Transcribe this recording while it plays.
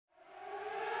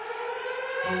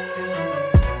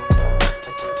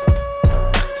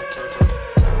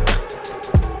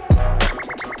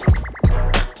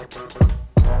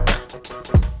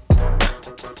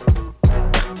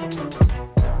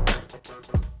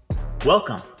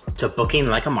Welcome to Booking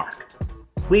Like a Mark.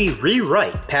 We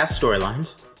rewrite past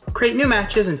storylines, create new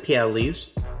matches and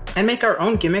PLEs, and make our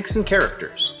own gimmicks and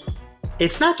characters.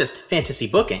 It's not just fantasy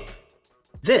booking.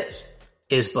 This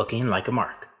is Booking Like a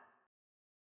Mark.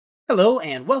 Hello,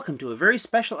 and welcome to a very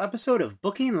special episode of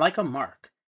Booking Like a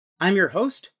Mark. I'm your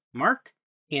host, Mark,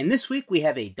 and this week we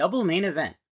have a double main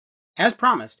event. As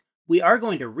promised, we are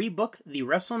going to rebook the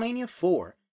WrestleMania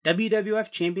IV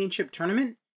WWF Championship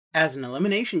Tournament as an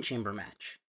Elimination Chamber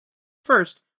match.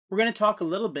 First, we're going to talk a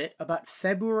little bit about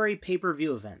February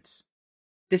pay-per-view events.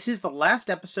 This is the last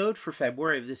episode for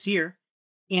February of this year,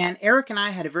 and Eric and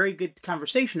I had a very good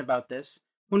conversation about this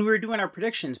when we were doing our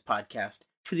predictions podcast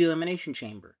for the Elimination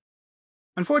Chamber.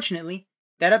 Unfortunately,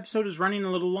 that episode was running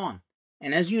a little long,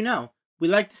 and as you know, we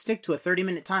like to stick to a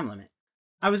 30-minute time limit.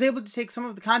 I was able to take some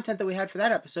of the content that we had for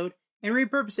that episode and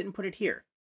repurpose it and put it here.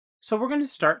 So we're going to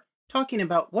start talking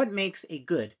about what makes a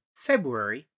good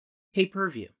February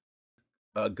pay-per-view.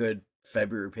 A good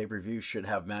February pay-per-view should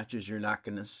have matches you're not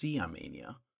going to see on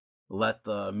Mania. Let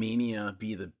the Mania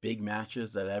be the big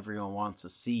matches that everyone wants to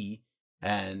see,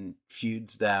 and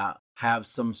feuds that have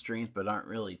some strength but aren't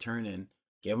really turning.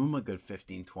 Give them a good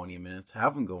 15-20 minutes.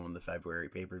 Have them go in the February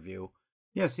pay-per-view.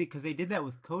 Yeah, see, because they did that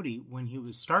with Cody when he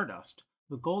was Stardust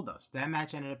with Goldust. That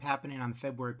match ended up happening on the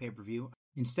February pay-per-view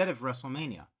instead of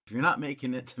WrestleMania. If you're not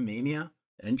making it to Mania,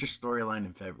 end your storyline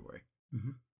in February.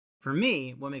 Mm-hmm. For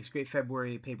me, what makes great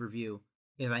February pay-per-view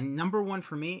is number one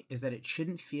for me is that it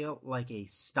shouldn't feel like a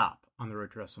stop on the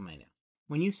road to WrestleMania.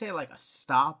 When you say like a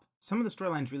stop, some of the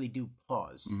storylines really do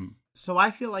pause. Mm-hmm. So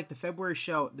I feel like the February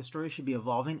show, the story should be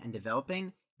evolving and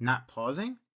developing, not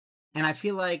pausing. And I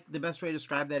feel like the best way to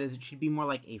describe that is it should be more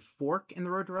like a fork in the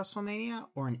road to WrestleMania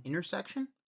or an intersection.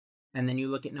 And then you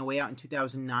look at No Way Out in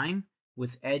 2009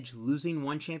 with Edge losing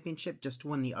one championship just to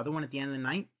win the other one at the end of the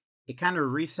night. It kind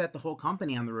of reset the whole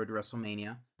company on the road to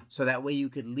WrestleMania, so that way you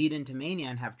could lead into Mania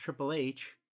and have Triple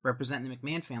H represent the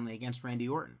McMahon family against Randy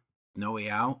Orton. No Way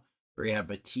Out, where you have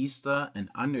Batista and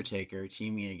Undertaker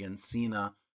teaming against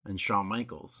Cena and Shawn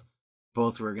Michaels.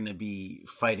 Both were going to be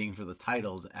fighting for the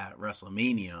titles at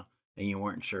WrestleMania, and you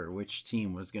weren't sure which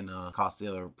team was going to cost the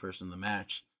other person the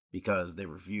match because they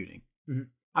were feuding. Mm-hmm.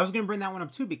 I was going to bring that one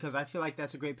up too because I feel like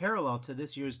that's a great parallel to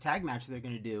this year's tag match they're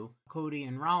going to do, Cody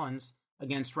and Rollins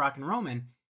against Rock and Roman.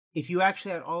 If you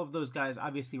actually had all of those guys,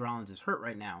 obviously Rollins is hurt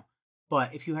right now,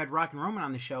 but if you had Rock and Roman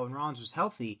on the show and Rollins was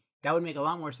healthy, that would make a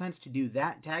lot more sense to do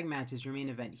that tag match as your main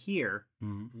event here,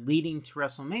 leading to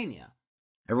WrestleMania.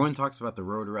 Everyone talks about the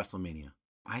road to WrestleMania.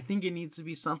 I think it needs to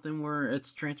be something where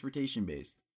it's transportation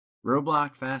based.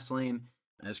 Roadblock, Fastlane,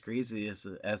 as crazy as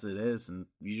it is, and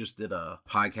you just did a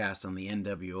podcast on the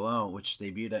NWO, which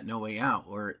debuted at No Way Out,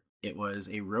 where it was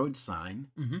a road sign,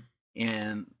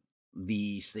 and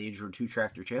the stage were two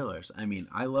tractor trailers. I mean,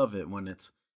 I love it when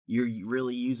you're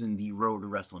really using the road to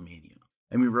WrestleMania.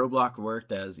 I mean, Roadblock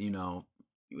worked as,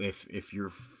 if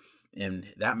you're, and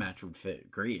that match would fit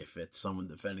great if it's someone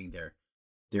defending their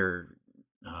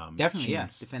definitely,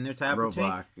 yes, defend their title.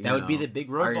 Roadblock. That would be the big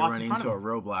roadblock. Are you running into a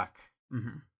roadblock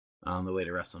on the way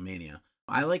to WrestleMania?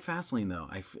 I like Fastlane though.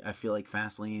 I feel like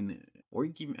Fastlane, or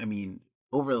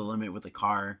Over the Limit with a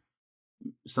car,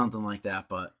 something like that,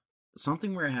 but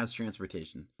something where it has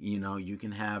transportation. You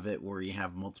can have it where you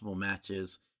have multiple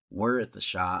matches where it's a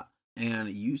shot,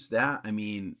 and use that,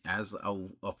 as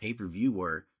a pay-per-view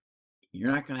where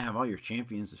you're not going to have all your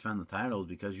champions defend the titles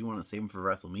because you want to save them for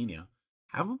WrestleMania.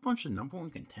 Have a bunch of number one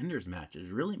contenders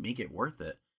matches. Really make it worth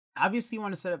it. Obviously, you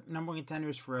want to set up number one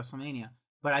contenders for WrestleMania,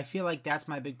 but I feel like that's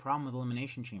my big problem with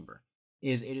Elimination Chamber,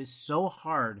 is it is so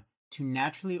hard to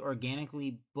naturally,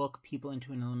 organically book people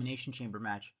into an Elimination Chamber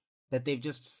match that they've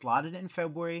just slotted it in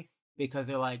February because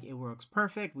they're like, it works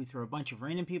perfect. We throw a bunch of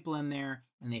random people in there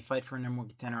and they fight for a number one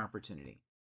contender opportunity.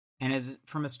 And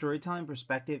from a storytelling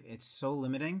perspective, it's so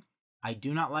limiting. I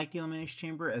do not like the Elimination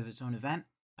Chamber as its own event.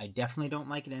 I definitely don't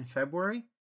like it in February.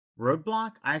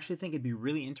 Roadblock, I actually think it'd be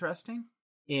really interesting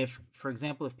if, for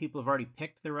example, if people have already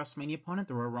picked their WrestleMania opponent,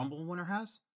 the Royal Rumble winner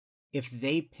has, if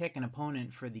they pick an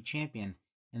opponent for the champion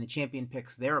and the champion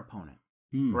picks their opponent,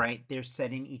 right? They're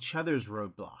setting each other's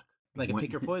roadblock. Like a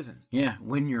pick your poison. Yeah,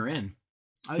 when you're in.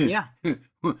 Oh, yeah.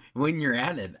 When you're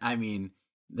at it.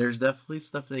 There's definitely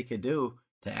stuff they could do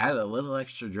to add a little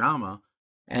extra drama.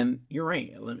 And you're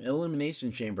right,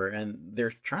 Elimination Chamber, and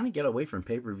they're trying to get away from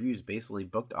pay-per-views basically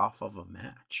booked off of a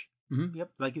match.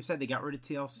 Yep, like you said, they got rid of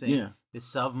TLC. Yeah. They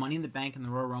still have Money in the Bank and the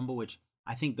Royal Rumble, which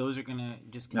I think those are going to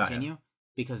just Oh, yeah. continue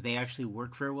because they actually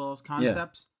work very well as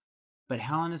concepts. But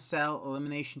Hell in a Cell,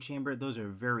 Elimination Chamber, those are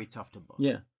very tough to book.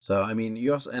 Yeah. So I mean,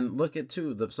 you also and look at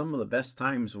too some of the best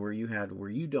times where you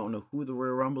don't know who the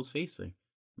Royal Rumble's facing.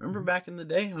 Remember back in the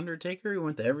day, Undertaker, he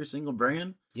went to every single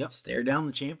brand, stare down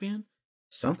the champion,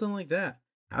 something like that.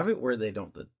 Have it where they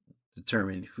don't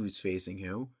determine who's facing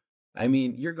who. I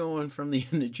mean, you're going from the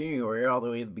end of January all the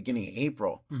way to the beginning of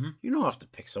April. You don't have to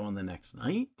pick someone the next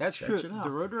night. That's true. The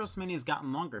road to WrestleMania has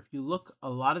gotten longer. If you look, a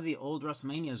lot of the old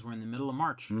WrestleManias were in the middle of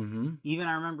March. Even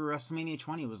I remember WrestleMania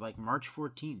 20 was like March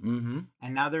 14th.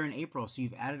 And now they're in April, so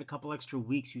you've added a couple extra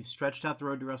weeks. You've stretched out the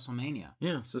road to WrestleMania.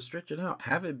 Yeah, so stretch it out.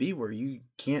 Have it be where you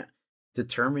can't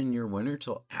determine your winner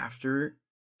till after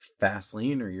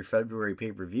Fastlane or your February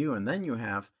pay-per-view, and then you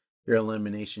have your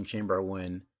Elimination Chamber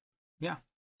win. Yeah.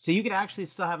 So you could actually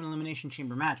still have an Elimination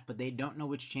Chamber match, but they don't know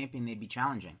which champion they'd be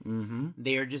challenging.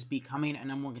 They are just becoming a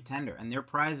number one contender, and their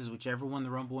prize is whichever one the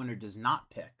Rumble winner does not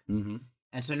pick.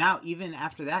 And so now, even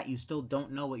after that, you still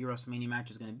don't know what your WrestleMania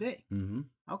match is going to be.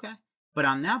 Okay. But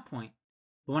on that point,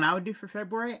 the one I would do for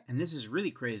February, and this is really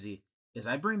crazy, is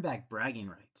I bring back bragging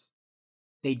rights.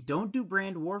 They don't do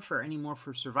brand warfare anymore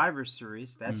for Survivor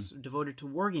Series. That's devoted to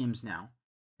War Games now.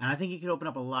 And I think it could open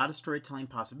up a lot of storytelling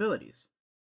possibilities.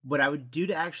 What I would do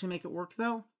to actually make it work,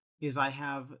 though, is I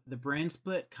have the brand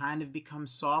split kind of become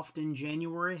soft in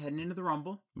January heading into the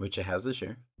Rumble. Which it has this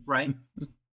year. Right.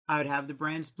 I would have the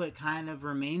brand split kind of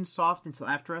remain soft until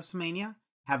after WrestleMania,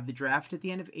 have the draft at the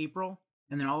end of April,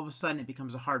 and then all of a sudden it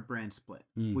becomes a hard brand split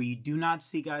where you do not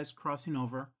see guys crossing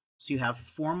over. So you have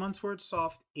 4 months where it's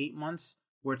soft, 8 months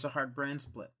where it's a hard brand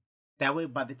split. That way,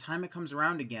 by the time it comes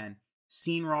around again,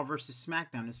 seeing Raw versus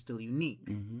SmackDown is still unique.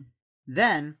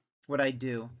 Then what I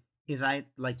do is I,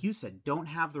 like you said, don't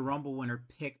have the Rumble winner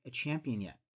pick a champion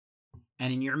yet.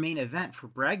 And in your main event for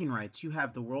bragging rights, you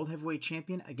have the World Heavyweight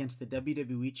Champion against the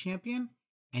WWE Champion,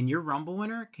 and your Rumble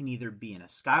winner can either be in a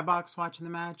skybox watching the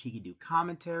match, he could do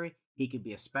commentary, he could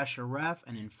be a special ref,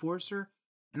 an enforcer,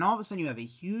 and all of a sudden you have a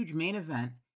huge main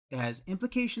event that has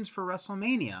implications for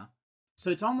WrestleMania.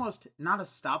 So it's almost not a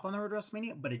stop on the road to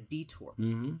WrestleMania, but a detour.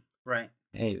 Right.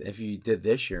 Hey, if you did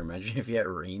this year, imagine if you had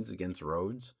Reigns against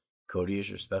Rhodes. Cody is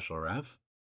your special ref.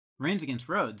 Reigns against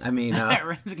Rhodes. I mean,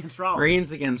 Reigns against Rollins.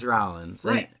 Reigns against Rollins.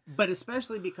 Right. But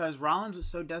especially because Rollins was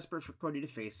so desperate for Cody to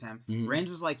face him. Reigns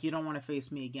was like, you don't want to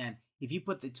face me again. If you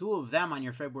put the two of them on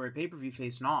your February pay-per-view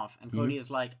facing off, and Cody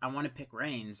is like, I want to pick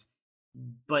Reigns,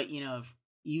 but, if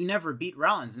you never beat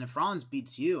Rollins, and if Rollins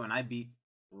beats you and I beat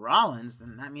Rollins,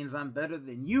 then that means I'm better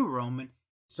than you, Roman.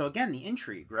 So again, the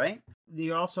intrigue, right?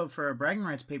 You also, for a bragging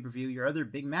rights pay-per-view, your other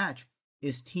big match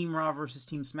is Team Raw versus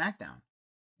Team SmackDown.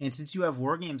 And since you have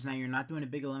War Games now, you're not doing a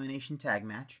big elimination tag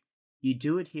match. You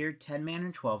do it here, 10-man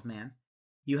and 12-man.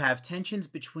 You have tensions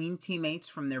between teammates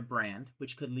from their brand,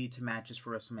 which could lead to matches for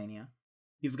WrestleMania.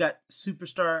 You've got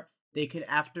Superstar. They could,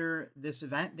 after this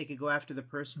event, they could go after the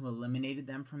person who eliminated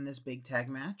them from this big tag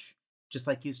match. Just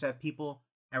like you used to have people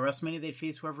at WrestleMania, they'd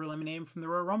face whoever eliminated them from the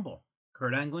Royal Rumble.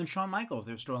 Kurt Angle and Shawn Michaels,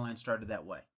 their storyline started that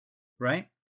way, right?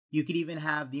 You could even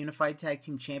have the Unified Tag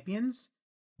Team Champions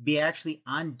be actually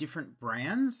on different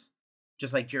brands,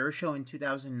 just like Jericho in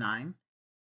 2009.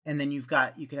 And then you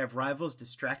could have rivals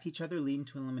distract each other, leading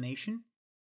to elimination.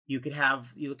 You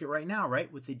look at right now,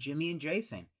 right, with the Jimmy and Jay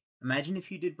thing. Imagine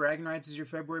if you did bragging rights as your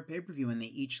February pay-per-view and they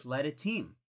each led a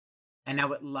team. And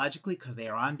now it logically, because they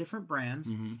are on different brands,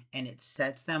 and it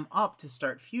sets them up to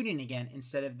start feuding again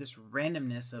instead of this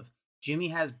randomness of Jimmy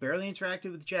has barely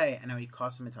interacted with Jay and now he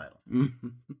costs him a title,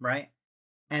 right?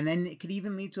 And then it could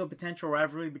even lead to a potential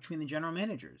rivalry between the general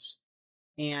managers.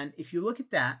 And if you look at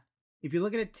that, if you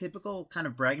look at a typical kind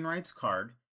of bragging rights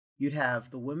card, you'd have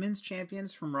the women's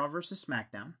champions from Raw versus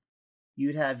SmackDown.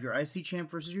 You'd have your IC champ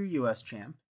versus your US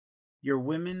champ. Your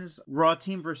women's Raw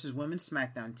team versus women's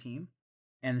SmackDown team.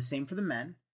 And the same for the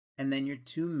men. And then your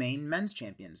two main men's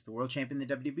champions, the world champion, the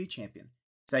WWE champion.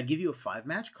 So I'd give you a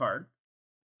 5-match card,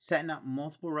 setting up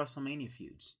multiple WrestleMania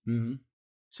feuds.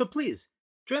 So please,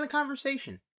 join the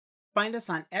conversation. Find us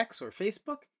on X or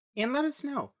Facebook, and let us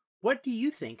know, what do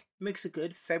you think makes a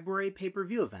good February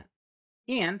pay-per-view event?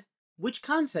 And which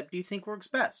concept do you think works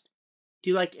best?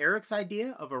 Do you like Eric's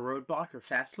idea of a roadblock or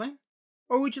Fastlane?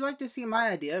 Or would you like to see my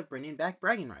idea of bringing back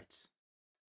bragging rights?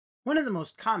 One of the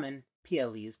most common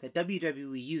PLEs that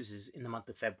WWE uses in the month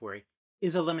of February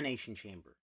is Elimination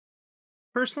Chamber.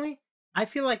 Personally, I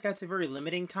feel like that's a very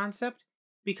limiting concept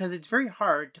because it's very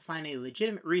hard to find a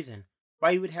legitimate reason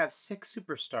why you would have 6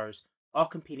 superstars all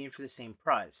competing for the same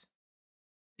prize.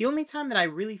 The only time that I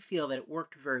really feel that it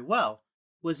worked very well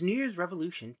was New Year's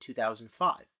Revolution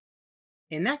 2005.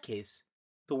 In that case,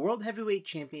 the World Heavyweight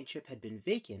Championship had been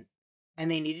vacant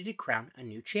and they needed to crown a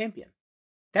new champion.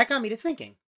 That got me to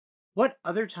thinking, what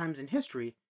other times in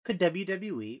history could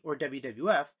WWE or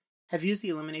WWF have used the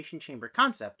Elimination Chamber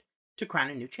concept to crown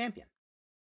a new champion?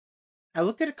 I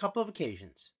looked at a couple of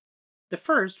occasions. The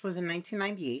first was in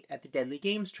 1998 at the Deadly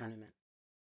Games tournament.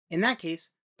 In that case,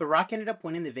 The Rock ended up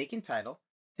winning the vacant title,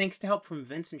 thanks to help from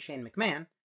Vince and Shane McMahon,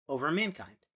 over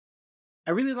Mankind.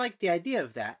 I really liked the idea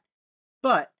of that,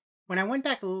 but when I went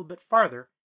back a little bit farther,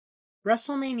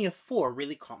 WrestleMania IV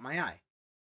really caught my eye.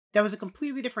 That was a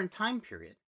completely different time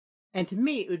period, and to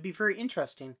me it would be very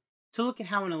interesting to look at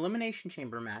how an Elimination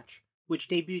Chamber match, which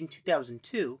debuted in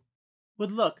 2002,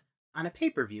 would look on a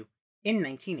pay-per-view in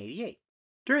 1988.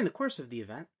 During the course of the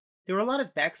event, there were a lot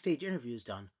of backstage interviews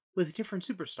done with different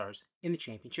superstars in the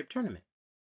championship tournament,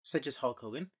 such as Hulk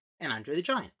Hogan and Andre the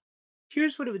Giant.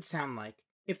 Here's what it would sound like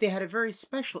if they had a very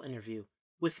special interview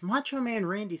with Macho Man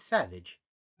Randy Savage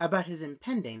about his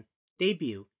impending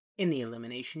debut in the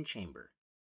Elimination Chamber.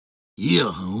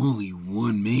 Yeah, only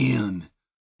one man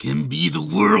can be the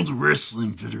World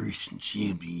Wrestling Federation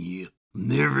champion, yeah.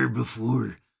 Never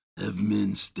before have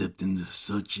men stepped into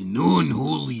such an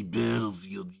unholy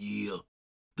battlefield, yeah.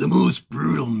 The most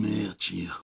brutal match,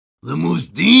 yeah. The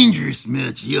most dangerous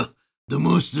match, yeah. The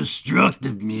most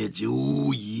destructive match,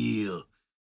 oh yeah.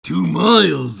 2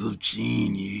 miles of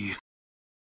chain, yeah.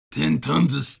 10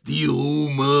 tons of steel, oh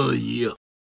my, yeah.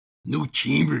 No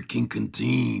chamber can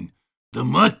contain the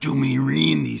Macho Man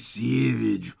Randy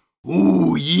Savage,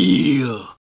 oh yeah.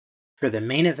 For the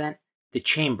main event, the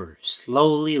chamber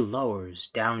slowly lowers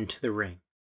down to the ring.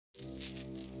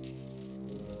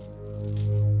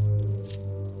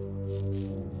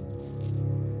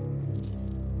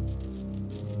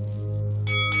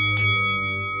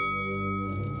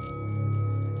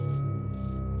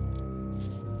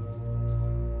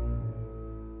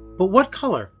 But what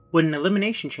color would an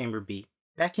Elimination Chamber be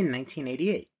back in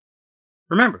 1988?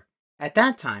 Remember, at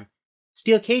that time,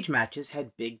 steel cage matches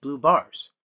had big blue bars.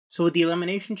 So would the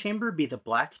Elimination Chamber be the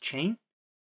black chain?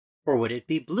 Or would it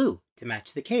be blue to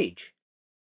match the cage?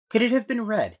 Could it have been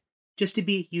red, just to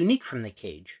be unique from the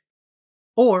cage?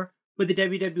 Or would the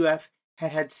WWF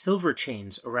have had silver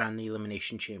chains around the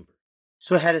Elimination Chamber,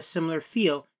 so it had a similar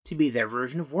feel to be their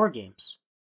version of War Games?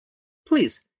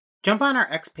 Please, jump on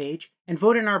our X page and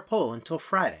vote in our poll until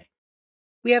Friday.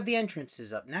 We have the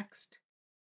entrances up next.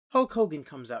 Hulk Hogan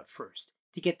comes out first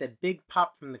to get the big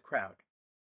pop from the crowd,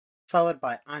 followed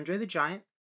by Andre the Giant,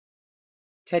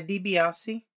 Ted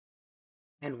DiBiase,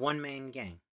 and One Man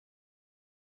Gang.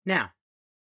 Now,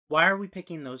 why are we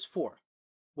picking those 4?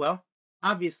 Well,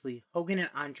 obviously, Hogan and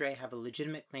Andre have a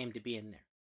legitimate claim to be in there.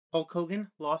 Hulk Hogan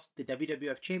lost the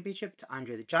WWF Championship to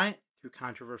Andre the Giant through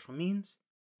controversial means,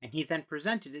 and he then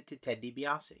presented it to Ted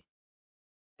DiBiase.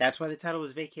 That's why the title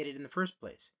was vacated in the first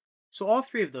place, so all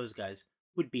 3 of those guys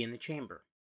would be in the chamber.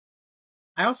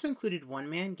 I also included One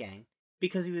Man Gang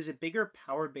because he was a bigger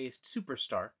power-based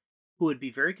superstar who would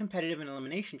be very competitive in an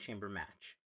Elimination Chamber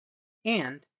match.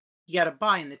 And he got a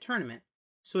bye in the tournament,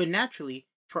 so naturally,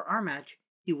 for our match,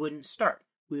 he wouldn't start.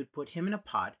 We would put him in a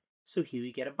pod, so he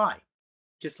would get a bye.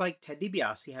 Just like Ted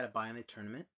DiBiase had a bye in the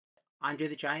tournament, Andre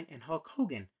the Giant and Hulk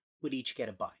Hogan would each get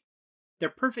a bye. They're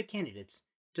perfect candidates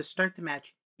to start the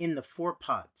match in the 4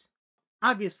 pods.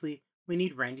 Obviously, we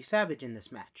need Randy Savage in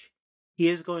this match. He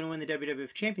is going to win the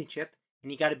WWF Championship,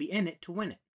 and you got to be in it to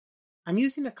win it. I'm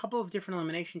using a couple of different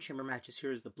Elimination Chamber matches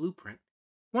here as the blueprint.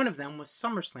 One of them was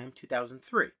SummerSlam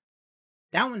 2003.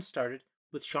 That one started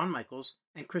with Shawn Michaels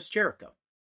and Chris Jericho,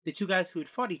 the 2 guys who had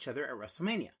fought each other at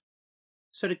WrestleMania.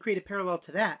 So to create a parallel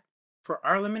to that, for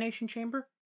our Elimination Chamber,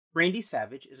 Randy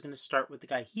Savage is going to start with the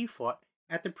guy he fought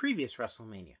at the previous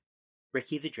WrestleMania,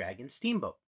 Ricky the Dragon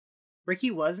Steamboat.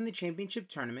 Ricky was in the championship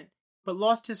tournament, but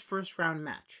lost his first round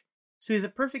match, so he's a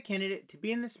perfect candidate to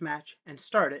be in this match and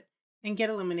start it and get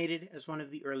eliminated as one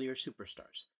of the earlier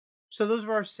superstars. So those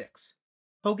were our 6.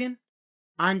 Hogan,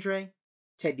 Andre,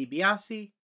 Ted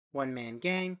DiBiase, One Man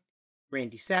Gang,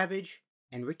 Randy Savage,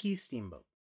 and Ricky Steamboat.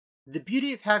 The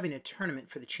beauty of having a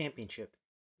tournament for the championship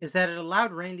is that it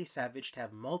allowed Randy Savage to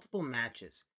have multiple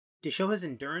matches to show his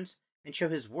endurance and show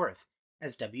his worth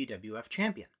as WWF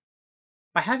champion.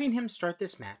 By having him start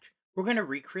this match, we're going to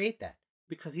recreate that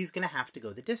because he's going to have to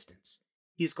go the distance.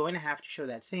 He's going to have to show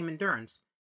that same endurance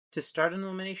to start an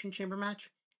Elimination Chamber match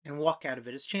and walk out of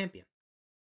it as champion.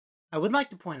 I would like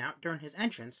to point out during his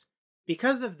entrance,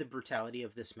 because of the brutality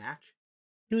of this match,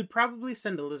 he would probably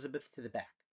send Elizabeth to the back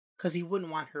because he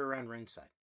wouldn't want her around ringside.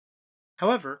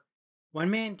 However,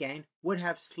 One Man Gang would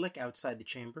have Slick outside the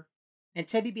chamber, and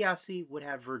Ted DiBiase would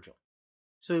have Virgil.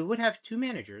 So he would have 2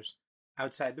 managers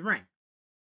outside the ring.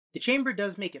 The chamber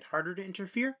does make it harder to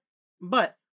interfere,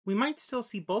 but we might still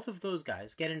see both of those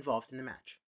guys get involved in the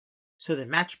match. So the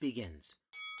match begins,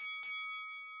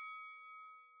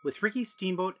 with Ricky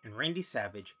Steamboat and Randy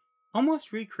Savage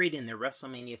almost recreating their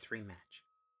WrestleMania III match.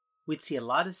 We'd see a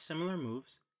lot of similar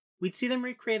moves. We'd see them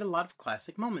recreate a lot of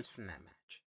classic moments from that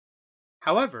match.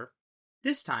 However,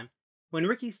 this time, when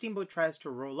Ricky Steamboat tries to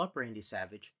roll up Randy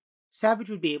Savage, Savage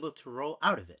would be able to roll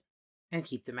out of it and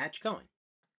keep the match going.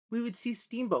 We would see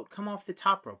Steamboat come off the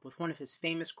top rope with one of his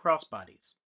famous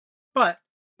crossbodies. But,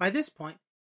 by this point,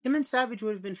 him and Savage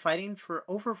would have been fighting for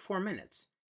over 4 minutes,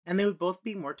 and they would both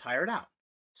be more tired out,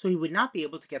 so he would not be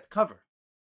able to get the cover.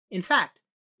 In fact,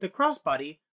 the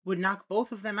crossbody would knock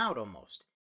both of them out almost.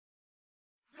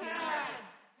 10,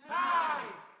 9,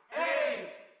 8,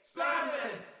 7,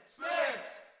 6,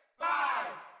 5,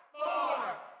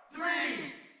 4,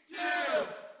 3, 2, 1.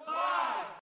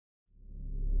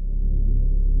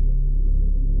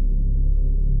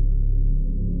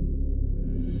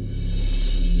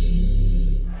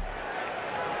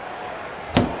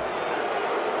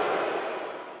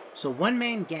 So One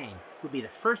Man Gang would be the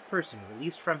first person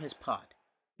released from his pod,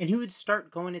 and he would start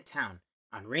going to town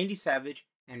on Randy Savage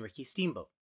and Ricky Steamboat.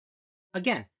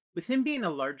 Again, with him being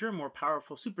a larger, more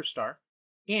powerful superstar,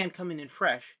 and coming in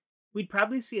fresh, we'd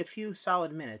probably see a few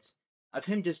solid minutes of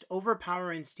him just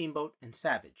overpowering Steamboat and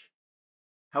Savage.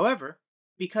 However,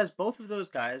 because both of those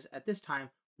guys at this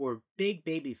time were big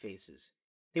baby faces,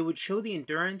 they would show the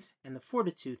endurance and the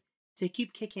fortitude to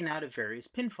keep kicking out of various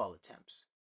pinfall attempts.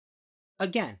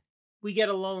 Again, we get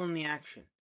a lull in the action.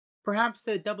 Perhaps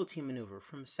the double team maneuver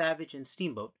from Savage and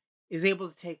Steamboat is able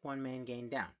to take One Man Gang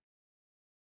down.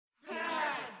 10,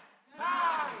 9,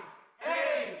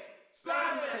 8,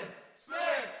 7, 6,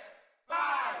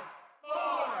 5,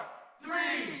 4, 3,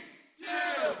 2,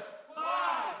 1.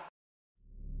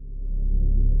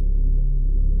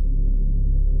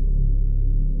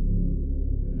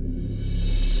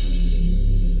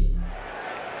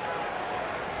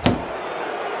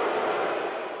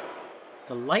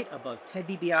 The light above Ted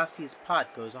DiBiase's pod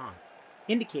goes on,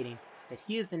 indicating that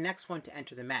he is the next one to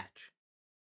enter the match.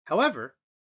 However,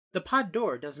 the pod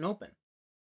door doesn't open.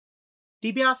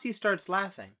 DiBiase starts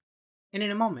laughing, and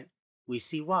in a moment, we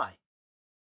see why.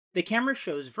 The camera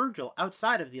shows Virgil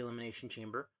outside of the Elimination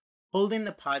Chamber, holding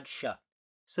the pod shut,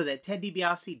 so that Ted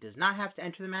DiBiase does not have to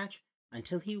enter the match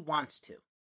until he wants to.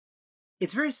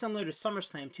 It's very similar to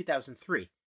SummerSlam 2003,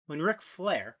 when Ric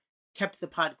Flair kept the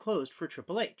pod closed for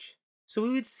Triple H. So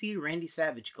we would see Randy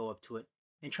Savage go up to it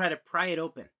and try to pry it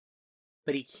open,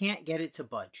 but he can't get it to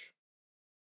budge.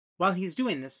 While he's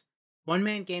doing this, One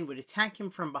Man Gang would attack him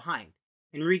from behind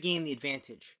and regain the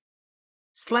advantage,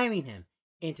 slamming him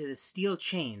into the steel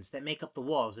chains that make up the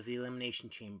walls of the Elimination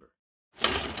Chamber.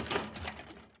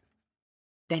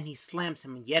 Then he slams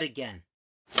him yet again,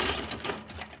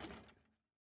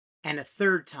 and a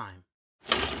third time,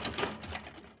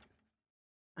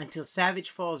 until Savage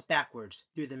falls backwards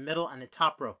through the middle on the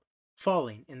top rope,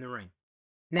 falling in the ring.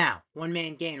 Now, One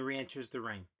Man Gang re-enters the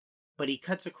ring, but he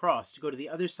cuts across to go to the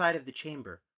other side of the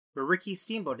chamber, where Ricky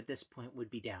Steamboat at this point would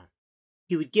be down.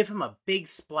 He would give him a big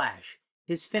splash,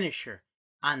 his finisher,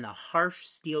 on the harsh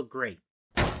steel grate,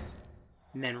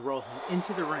 and then roll him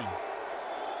into the ring.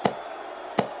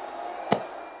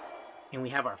 And we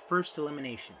have our first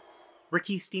elimination.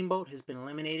 Ricky Steamboat has been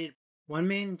eliminated. One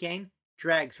Man Gang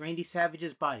drags Randy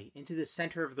Savage's body into the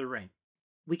center of the ring.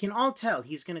 We can all tell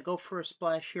he's going to go for a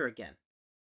splash here again.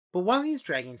 But while he's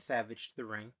dragging Savage to the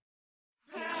ring,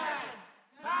 10,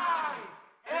 9,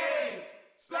 8,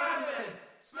 7,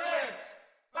 6,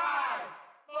 5,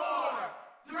 4,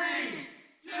 3,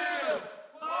 2,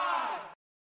 1.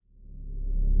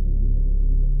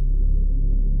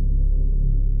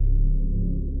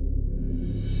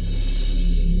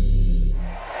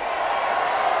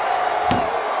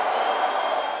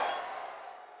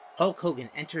 Hulk Hogan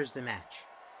enters the match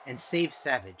and saves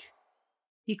Savage.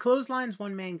 He clotheslines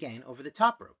One Man Gang over the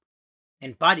top rope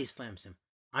and body slams him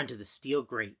onto the steel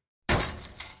grate.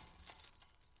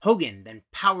 Hogan then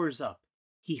powers up,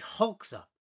 he hulks up,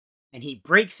 and he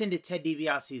breaks into Ted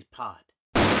DiBiase's pod.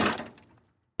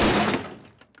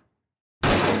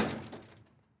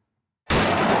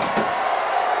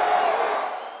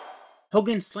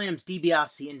 Hogan slams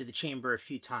DiBiase into the chamber a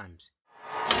few times.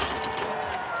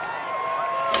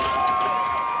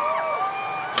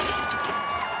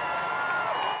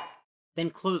 Then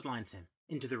clotheslines him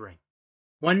into the ring.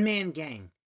 One Man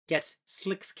Gang gets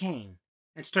Slick's cane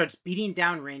and starts beating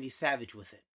down Randy Savage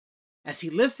with it, as he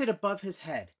lifts it above his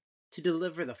head to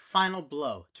deliver the final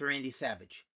blow to Randy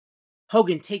Savage.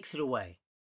 Hogan takes it away,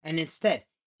 and instead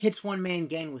hits One Man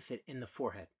Gang with it in the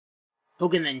forehead.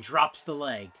 Hogan then drops the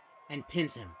leg and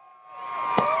pins him.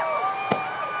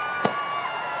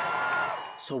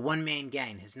 So one-man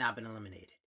gang has now been eliminated.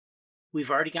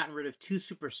 We've already gotten rid of 2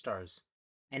 superstars,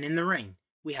 and in the ring,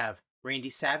 we have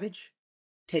Randy Savage,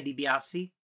 Ted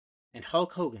DiBiase, and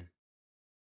Hulk Hogan.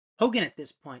 Hogan at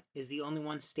this point is the only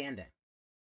one standing.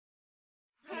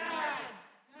 10,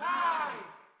 9,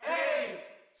 8,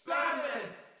 7,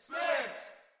 6,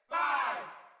 5,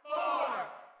 4,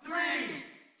 3,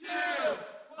 2,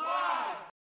 1.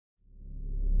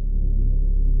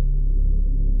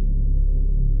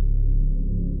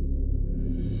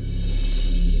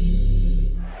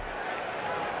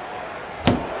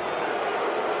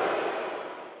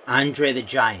 Andre the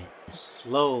Giant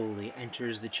slowly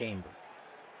enters the chamber.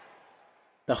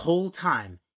 The whole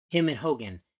time, him and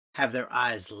Hogan have their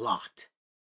eyes locked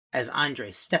as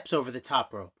Andre steps over the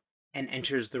top rope and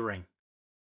enters the ring.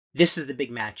 This is the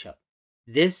big matchup.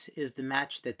 This is the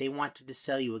match that they wanted to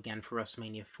sell you again for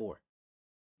WrestleMania 4.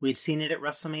 We had seen it at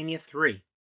WrestleMania 3.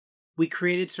 We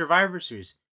created Survivor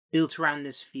Series built around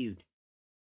this feud.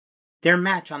 Their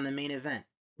match on the main event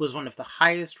was one of the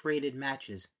highest rated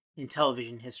matches in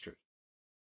television history.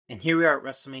 And here we are at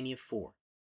WrestleMania 4.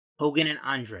 Hogan and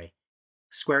Andre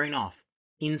squaring off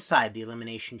inside the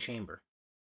Elimination Chamber.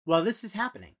 While this is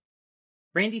happening,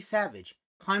 Randy Savage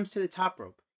climbs to the top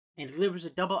rope and delivers a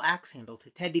double axe handle to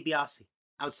Ted DiBiase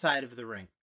outside of the ring.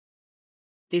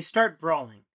 They start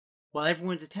brawling while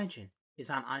everyone's attention is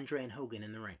on Andre and Hogan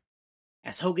in the ring.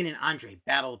 As Hogan and Andre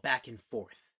battle back and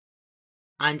forth,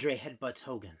 Andre headbutts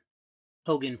Hogan.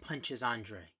 Hogan punches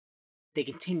Andre. They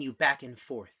continue back and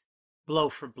forth, blow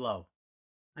for blow,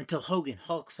 until Hogan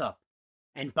hulks up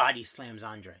and body slams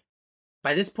Andre.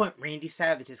 By this point, Randy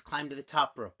Savage has climbed to the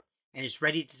top rope and is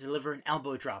ready to deliver an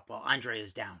elbow drop while Andre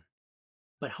is down.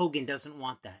 But Hogan doesn't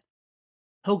want that.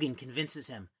 Hogan convinces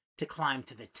him to climb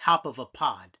to the top of a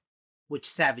pod, which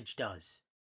Savage does.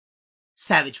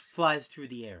 Savage flies through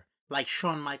the air like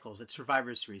Shawn Michaels at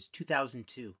Survivor Series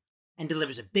 2002 and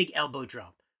delivers a big elbow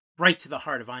drop right to the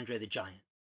heart of Andre the Giant.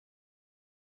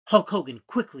 Hulk Hogan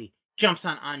quickly jumps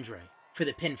on Andre for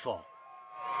the pinfall.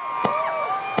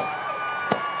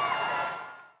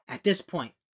 At this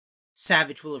point,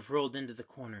 Savage will have rolled into the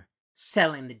corner,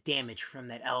 selling the damage from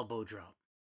that elbow drop.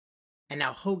 And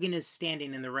now Hogan is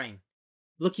standing in the ring,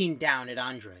 looking down at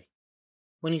Andre,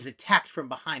 when he's attacked from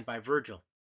behind by Virgil.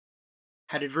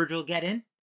 How did Virgil get in?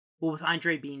 Well, with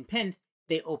Andre being pinned,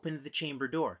 they opened the chamber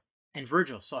door, and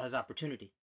Virgil saw his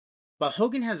opportunity. While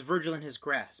Hogan has Virgil in his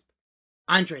grasp,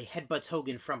 Andre headbutts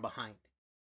Hogan from behind.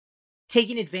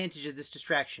 Taking advantage of this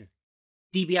distraction,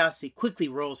 DiBiase quickly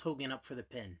rolls Hogan up for the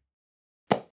pin.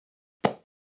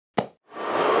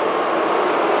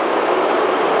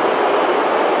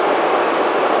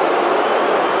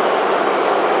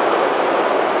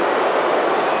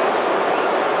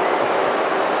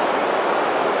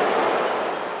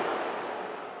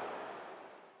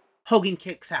 Hogan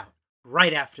kicks out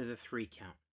right after the 3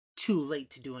 count. Too late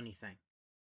to do anything.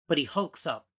 But he hulks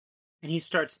up, and he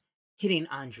starts hitting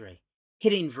Andre,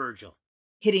 hitting Virgil,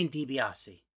 hitting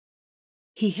DiBiase.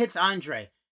 He hits Andre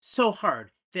so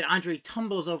hard that Andre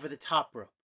tumbles over the top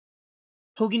rope.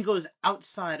 Hogan goes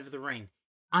outside of the ring,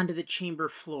 onto the chamber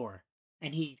floor,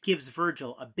 and he gives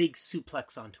Virgil a big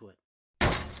suplex onto it.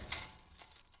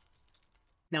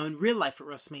 Now in real life at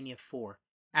WrestleMania 4,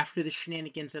 after the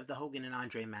shenanigans of the Hogan and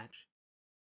Andre match,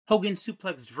 Hogan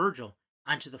suplexed Virgil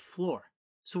onto the floor.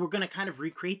 So we're going to kind of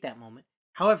recreate that moment,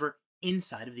 however,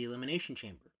 inside of the Elimination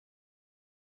Chamber.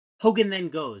 Hogan then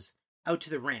goes out to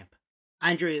the ramp.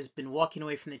 Andre has been walking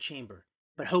away from the chamber,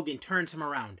 but Hogan turns him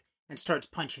around and starts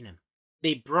punching him.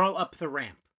 They brawl up the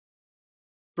ramp.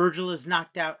 Virgil is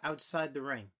knocked out outside the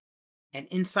ring. And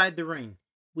inside the ring,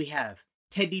 we have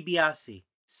Ted DiBiase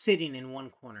sitting in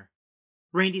one corner,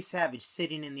 Randy Savage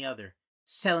sitting in the other,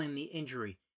 selling the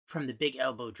injury from the big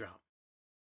elbow drop.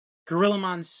 Gorilla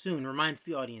Monsoon reminds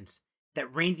the audience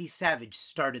that Randy Savage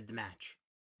started the match,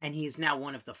 and he is now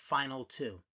one of the final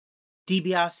 2.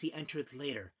 DiBiase entered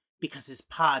later because his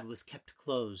pod was kept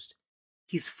closed.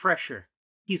 He's fresher,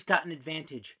 he's got an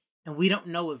advantage, and we don't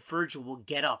know if Virgil will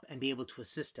get up and be able to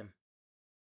assist him.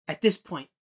 At this point,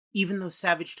 even though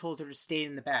Savage told her to stay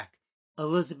in the back,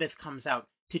 Elizabeth comes out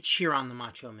to cheer on the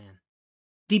Macho Man.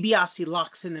 DiBiase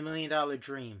locks in the $1 Million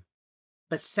Dream,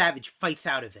 but Savage fights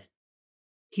out of it.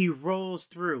 He rolls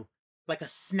through like a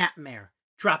snapmare,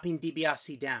 dropping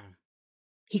DiBiase down.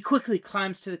 He quickly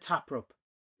climbs to the top rope,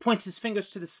 points his fingers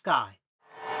to the sky,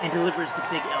 and delivers the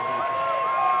big elbow drop.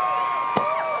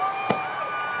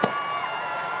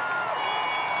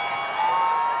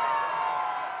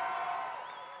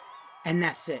 And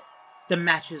that's it. The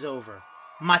match is over.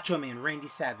 Macho Man Randy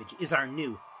Savage is our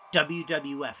new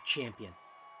WWF champion.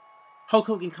 Hulk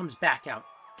Hogan comes back out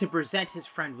to present his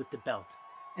friend with the belt,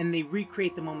 and they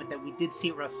recreate the moment that we did see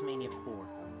at WrestleMania IV,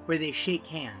 where they shake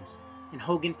hands, and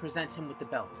Hogan presents him with the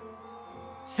belt.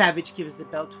 Savage gives the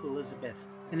belt to Elizabeth,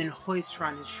 and then hoists her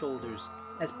on his shoulders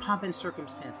as pomp and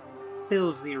circumstance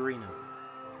fills the arena.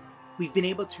 We've been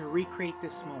able to recreate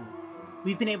this moment.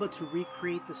 We've been able to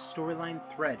recreate the storyline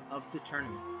thread of the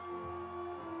tournament.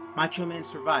 Macho Man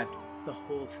survived the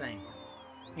whole thing,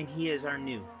 and he is our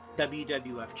new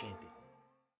WWF champion.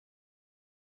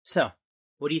 So,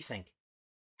 what do you think?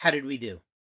 How did we do?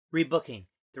 Rebooking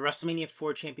the WrestleMania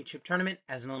IV Championship Tournament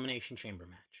as an Elimination Chamber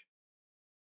match.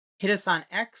 Hit us on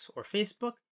X or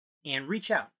Facebook and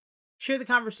reach out. Share the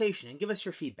conversation and give us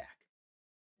your feedback.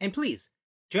 And please,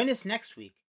 join us next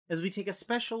week as we take a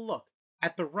special look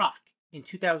at The Rock in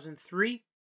 2003,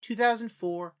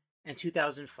 2004, and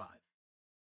 2005.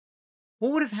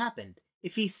 What would have happened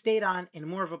if he stayed on in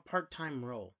more of a part-time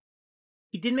role?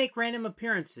 He did make random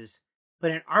appearances, but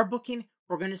in our booking,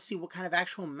 we're going to see what kind of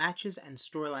actual matches and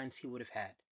storylines he would have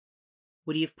had.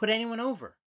 Would he have put anyone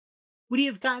over? Would he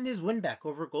have gotten his win back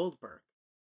over Goldberg?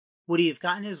 Would he have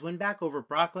gotten his win back over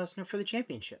Brock Lesnar for the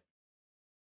championship?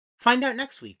 Find out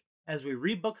next week as we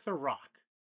rebook The Rock.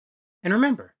 And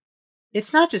remember,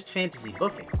 it's not just fantasy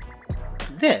booking.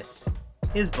 This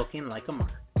is Booking Like a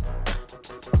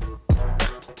Mark.